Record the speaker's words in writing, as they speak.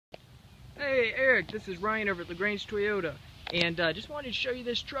Hey Eric, this is Ryan over at LaGrange Toyota, and just wanted to show you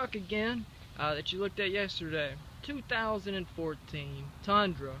this truck again that you looked at yesterday. 2014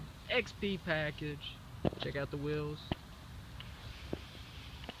 Tundra XP package. Check out the wheels.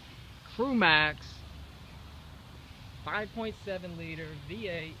 Crew Max 5.7 liter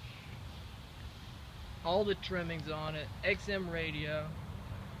V8. All the trimmings on it. XM radio.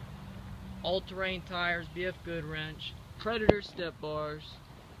 All-terrain tires, BF Goodwrench, Predator step bars.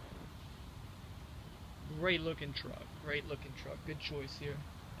 Great looking truck, good choice here.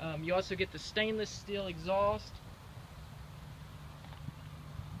 You also get the stainless steel exhaust,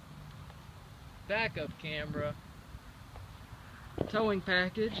 backup camera, towing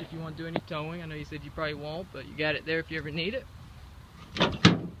package if you want to do any towing. I know you said you probably won't, but you got it there if you ever need it.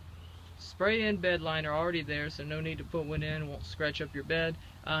 Spray-in bed liner already there, so no need to put one in, won't scratch up your bed.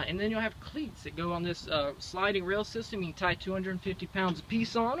 And then you'll have cleats that go on this sliding rail system. You can tie 250 pounds a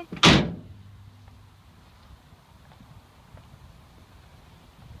piece on them.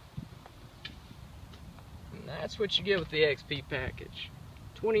 And that's what you get with the XP package.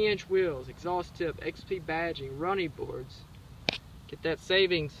 20-inch wheels, exhaust tip, XP badging, running boards. Get that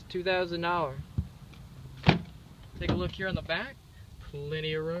savings, $2,000. Take a look here on the back.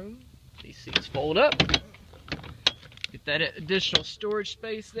 Plenty of room. These seats fold up. Get that additional storage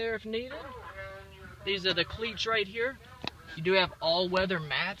space there if needed. These are the cleats right here. You do have all-weather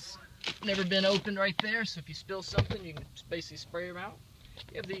mats. Never been opened right there, so if you spill something, you can just basically spray them out.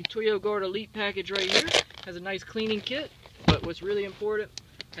 You have the Toyota Elite package right here. Has a nice cleaning kit, but what's really important,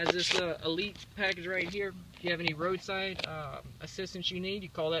 has this Elite package right here. If you have any roadside assistance you need, you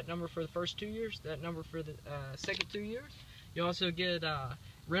call that number for the first 2 years, that number for the second 2 years. You also get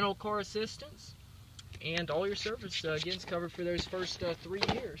rental car assistance, and all your service gets covered for those first 3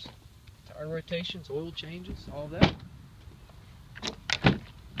 years. Tire rotations, oil changes, all that.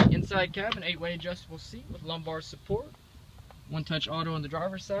 Inside cabin, 8-way adjustable seat with lumbar support. One-touch auto on the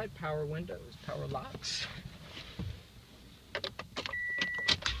driver's side, power windows, power locks.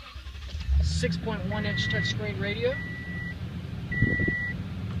 6.1-inch touchscreen radio.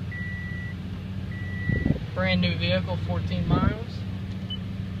 Brand new vehicle, 14 miles.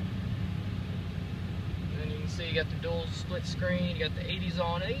 So you got the dual split screen, you got the 80s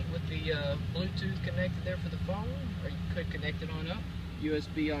on 8 with the Bluetooth connected there for the phone, or you could connect it on up.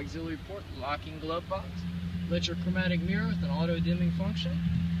 USB auxiliary port, locking glove box, electrochromatic mirror with an auto dimming function,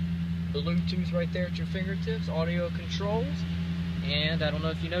 Bluetooth right there at your fingertips, audio controls, and I don't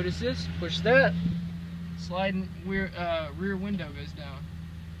know if you noticed this, push that, sliding rear window goes down.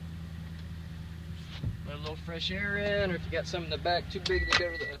 Let a little fresh air in, or if you got something in the back too big to go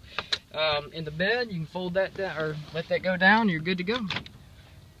to the in the bed, you can fold that down or let that go down, you're good to go.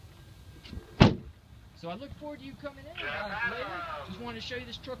 So I look forward to you coming in later. Just wanted to show you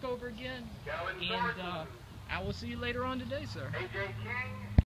this truck over again, and I will see you later on today, sir.